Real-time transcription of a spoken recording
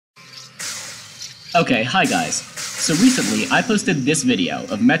Okay, hi guys. So recently, I posted this video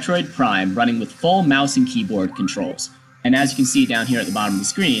of Metroid Prime running with full mouse and keyboard controls. And as you can see down here at the bottom of the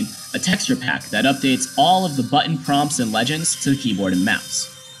screen, a texture pack that updates all of the button prompts and legends to the keyboard and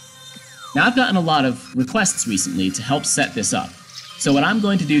mouse. Now I've gotten a lot of requests recently to help set this up. So what I'm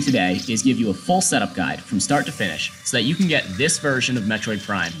going to do today is give you a full setup guide from start to finish so that you can get this version of Metroid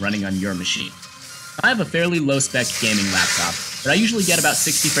Prime running on your machine. I have a fairly low-spec gaming laptop, but I usually get about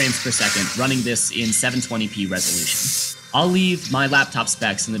 60 frames per second running this in 720p resolution. I'll leave my laptop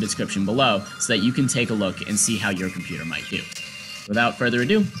specs in the description below so that you can take a look and see how your computer might do. Without further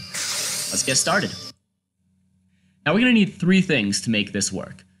ado, let's get started. Now we're going to need three things to make this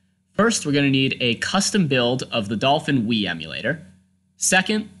work. First, we're going to need a custom build of the Dolphin Wii emulator.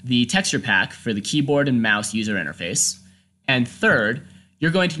 Second, the texture pack for the keyboard and mouse user interface. And third, you're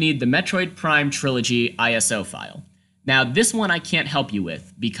going to need the Metroid Prime Trilogy ISO file. Now, this one I can't help you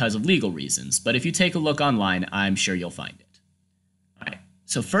with because of legal reasons, but if you take a look online, I'm sure you'll find it. All right,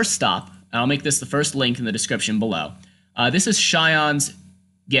 so first stop, and I'll make this the first link in the description below. This is Shion's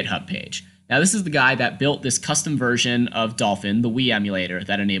GitHub page. Now, this is the guy that built this custom version of Dolphin, the Wii emulator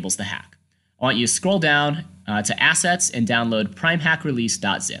that enables the hack. I want you to scroll down to Assets and download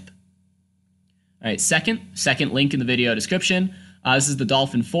primehackrelease.zip. All right, second link in the video description. This is the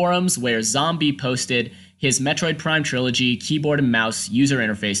Dolphin forums where Zombie posted his Metroid Prime Trilogy keyboard and mouse user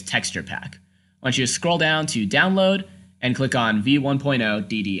interface texture pack. I want you to scroll down to download and click on v1.0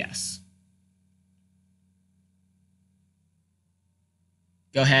 DDS.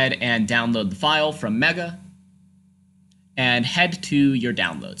 Go ahead and download the file from Mega and head to your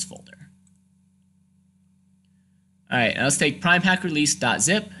downloads folder. All right, now let's take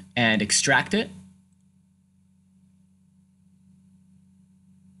primehackrelease.zip and extract it.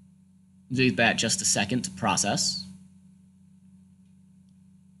 Give that just a second to process.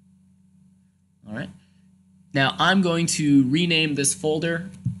 All right. Now I'm going to rename this folder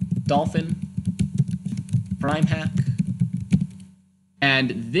Dolphin Prime Hack.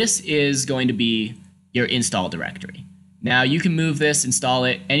 And this is going to be your install directory. Now you can move this, install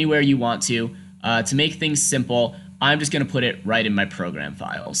it anywhere you want to. To make things simple, I'm just going to put it right in my program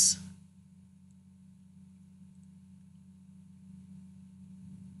files.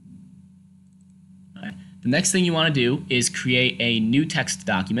 The next thing you want to do is create a new text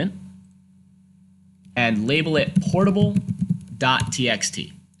document and label it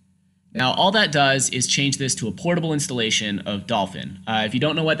portable.txt. Now, all that does is change this to a portable installation of Dolphin. If you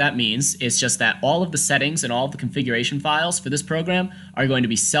don't know what that means, it's just that all of the settings and all of the configuration files for this program are going to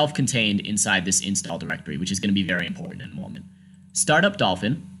be self-contained inside this install directory, which is going to be very important in a moment. Start up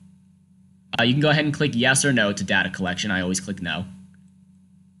Dolphin. You can go ahead and click yes or no to data collection. I always click no.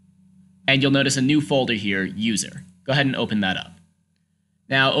 And you'll notice a new folder here, User. Go ahead and open that up.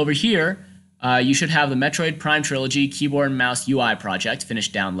 Now over here, you should have the Metroid Prime Trilogy Keyboard and Mouse UI project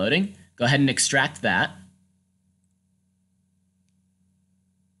finished downloading. Go ahead and extract that.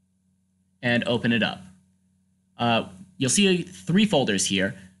 And open it up. You'll see three folders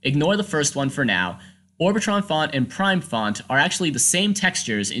here. Ignore the first one for now. Orbitron font and Prime font are actually the same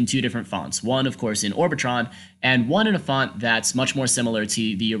textures in two different fonts. One, of course, in Orbitron, and one in a font that's much more similar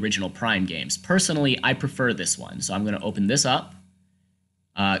to the original Prime games. Personally, I prefer this one, so I'm going to open this up,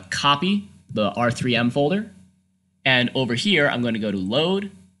 copy the R3M folder, and over here, I'm going to go to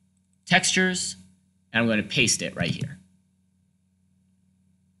Load, Textures, and I'm going to paste it right here.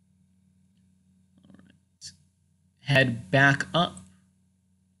 All right. Head back up.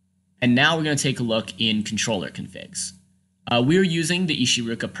 And now we're going to take a look in controller configs. We're using the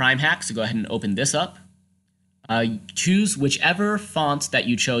Ishiiruka Prime hack, so go ahead and open this up. Choose whichever font that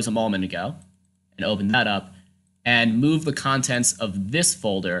you chose a moment ago, and open that up, and move the contents of this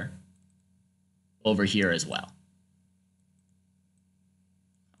folder over here as well.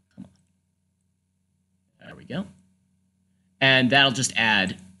 Come on. There we go. And that'll just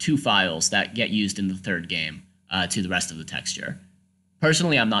add two files that get used in the third game to the rest of the texture.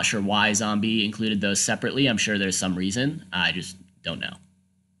 Personally, I'm not sure why Zombie included those separately. I'm sure there's some reason. I just don't know.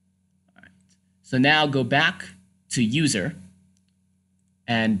 All right. So now go back to User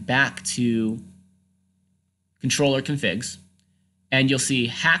and back to Controller Configs. And you'll see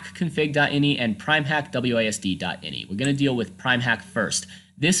hackconfig.ini and primehack.wasd.ini. We're going to deal with primehack first.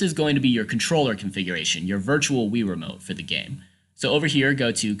 This is going to be your controller configuration, your virtual Wii remote for the game. So over here,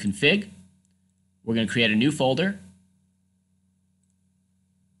 go to Config. We're going to create a new folder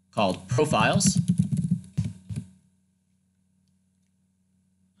called Profiles.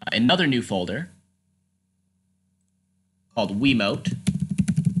 Another new folder called Wiimote.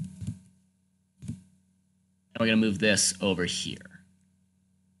 And we're going to move this over here.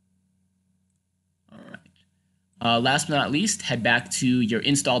 Last but not least, head back to your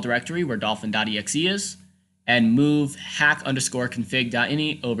install directory where dolphin.exe is, and move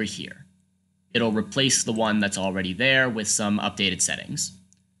hack_config.ini over here. It'll replace the one that's already there with some updated settings.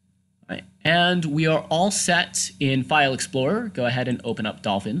 All right. And we are all set in File Explorer. Go ahead and open up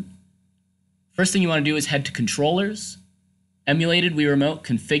Dolphin. First thing you want to do is head to Controllers, Emulated Wii Remote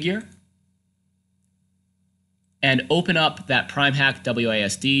Configure, and open up that PrimeHack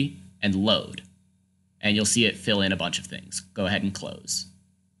WASD and load. And you'll see it fill in a bunch of things. Go ahead and close.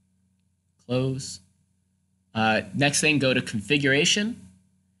 Close. Next thing, go to Configuration,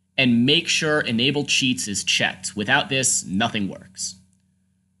 and make sure Enable Cheats is checked. Without this, nothing works.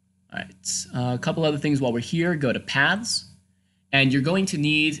 All right, a couple other things while we're here. Go to Paths, and you're going to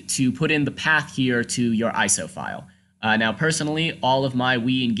need to put in the path here to your ISO file. Now, personally, all of my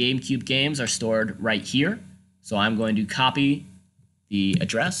Wii and GameCube games are stored right here. So I'm going to copy the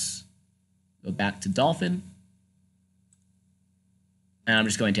address, go back to Dolphin, and I'm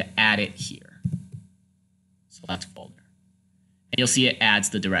just going to add it here. Select folder. And you'll see it adds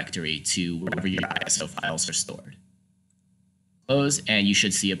the directory to wherever your ISO files are stored. Close, and you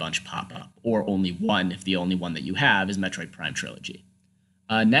should see a bunch pop up, or only one if the only one that you have is Metroid Prime Trilogy.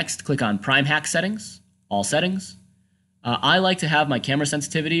 Next, click on PrimeHack Settings, All Settings. I like to have my camera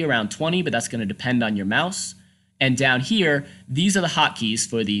sensitivity around 20, but that's going to depend on your mouse. And down here, these are the hotkeys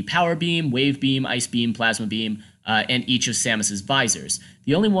for the power beam, wave beam, ice beam, plasma beam, and each of Samus's visors.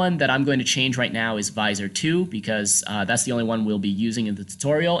 The only one that I'm going to change right now is visor 2 because that's the only one we'll be using in the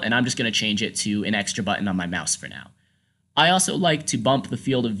tutorial, and I'm just going to change it to an extra button on my mouse for now. I also like to bump the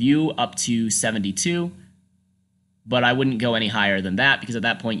field of view up to 72, but I wouldn't go any higher than that because at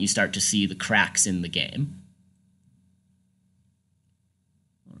that point you start to see the cracks in the game.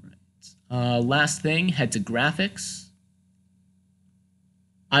 Last thing, head to Graphics.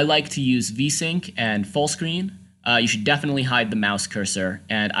 I like to use VSync and full screen. You should definitely hide the mouse cursor,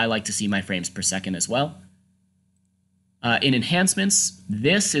 and I like to see my frames per second as well. In Enhancements,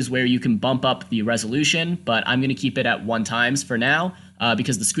 this is where you can bump up the resolution, but I'm going to keep it at 1x for now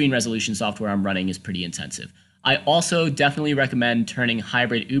because the screen resolution software I'm running is pretty intensive. I also definitely recommend turning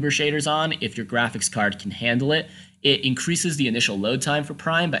hybrid Uber shaders on if your graphics card can handle it. It increases the initial load time for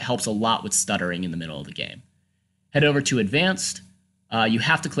Prime, but helps a lot with stuttering in the middle of the game. Head over to Advanced. You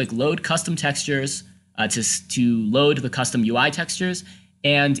have to click Load Custom Textures to load the custom UI textures.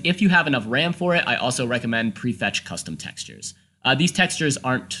 And if you have enough RAM for it, I also recommend Prefetch Custom Textures. These textures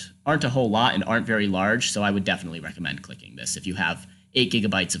aren't a whole lot and aren't very large, so I would definitely recommend clicking this if you have 8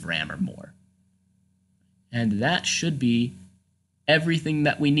 GB of RAM or more. And that should be everything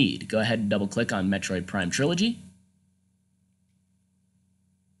that we need. Go ahead and double-click on Metroid Prime Trilogy.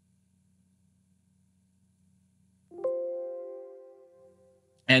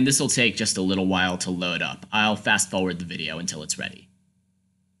 And this will take just a little while to load up. I'll fast forward the video until it's ready.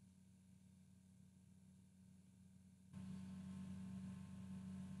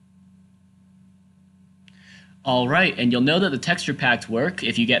 All right, and you'll know that the texture packs work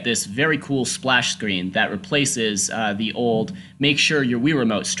if you get this very cool splash screen that replaces the old make sure your Wii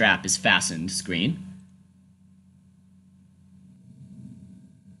Remote strap is fastened screen.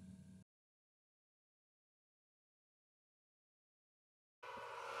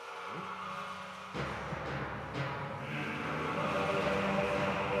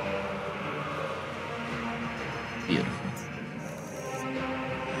 Beautiful.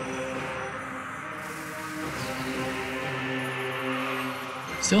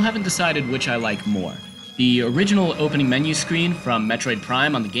 Still haven't decided which I like more. The original opening menu screen from Metroid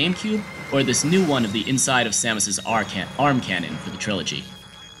Prime on the GameCube, or this new one of the inside of Samus's arm cannon for the trilogy.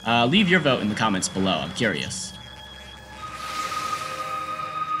 Leave your vote in the comments below, I'm curious.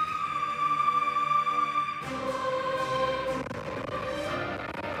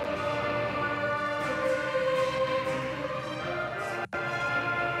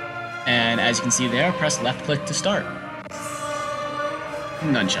 And as you can see there, press left click to start.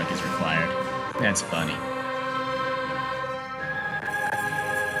 Nunchuck is required. That's funny.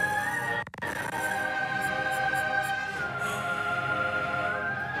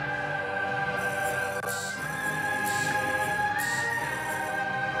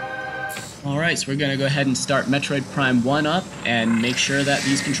 Alright, so we're going to go ahead and start Metroid Prime 1 up and make sure that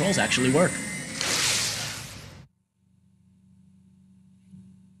these controls actually work.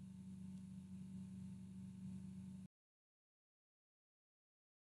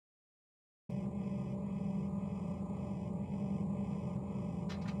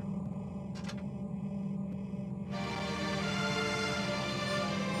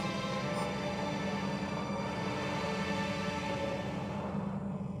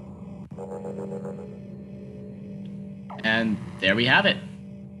 And there we have it.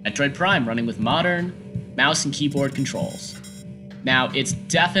 Metroid Prime running with modern mouse and keyboard controls. Now, it's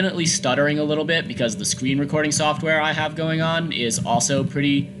definitely stuttering a little bit because the screen recording software I have going on is also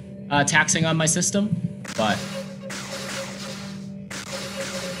pretty taxing on my system, but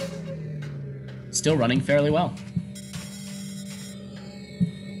still running fairly well.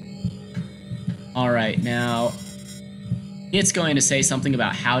 Alright, now it's going to say something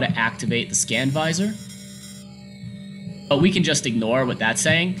about how to activate the scan visor, but we can just ignore what that's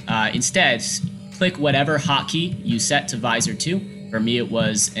saying. Instead, click whatever hotkey you set to visor 2. For me, it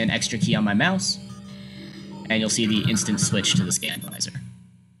was an extra key on my mouse, and you'll see the instant switch to the scan visor.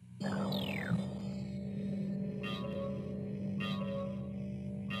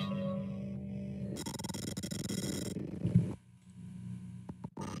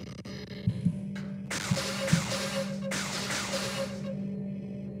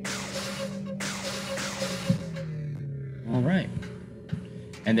 Alright.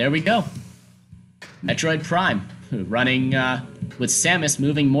 And there we go. Metroid Prime, running with Samus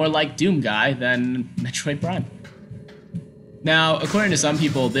moving more like Doom Guy than Metroid Prime. Now, according to some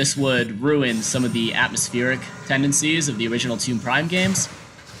people, this would ruin some of the atmospheric tendencies of the original Doom Prime games,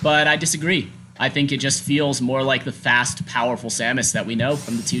 but I disagree. I think it just feels more like the fast, powerful Samus that we know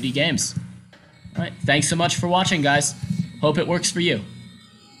from the 2D games. Alright, thanks so much for watching, guys. Hope it works for you.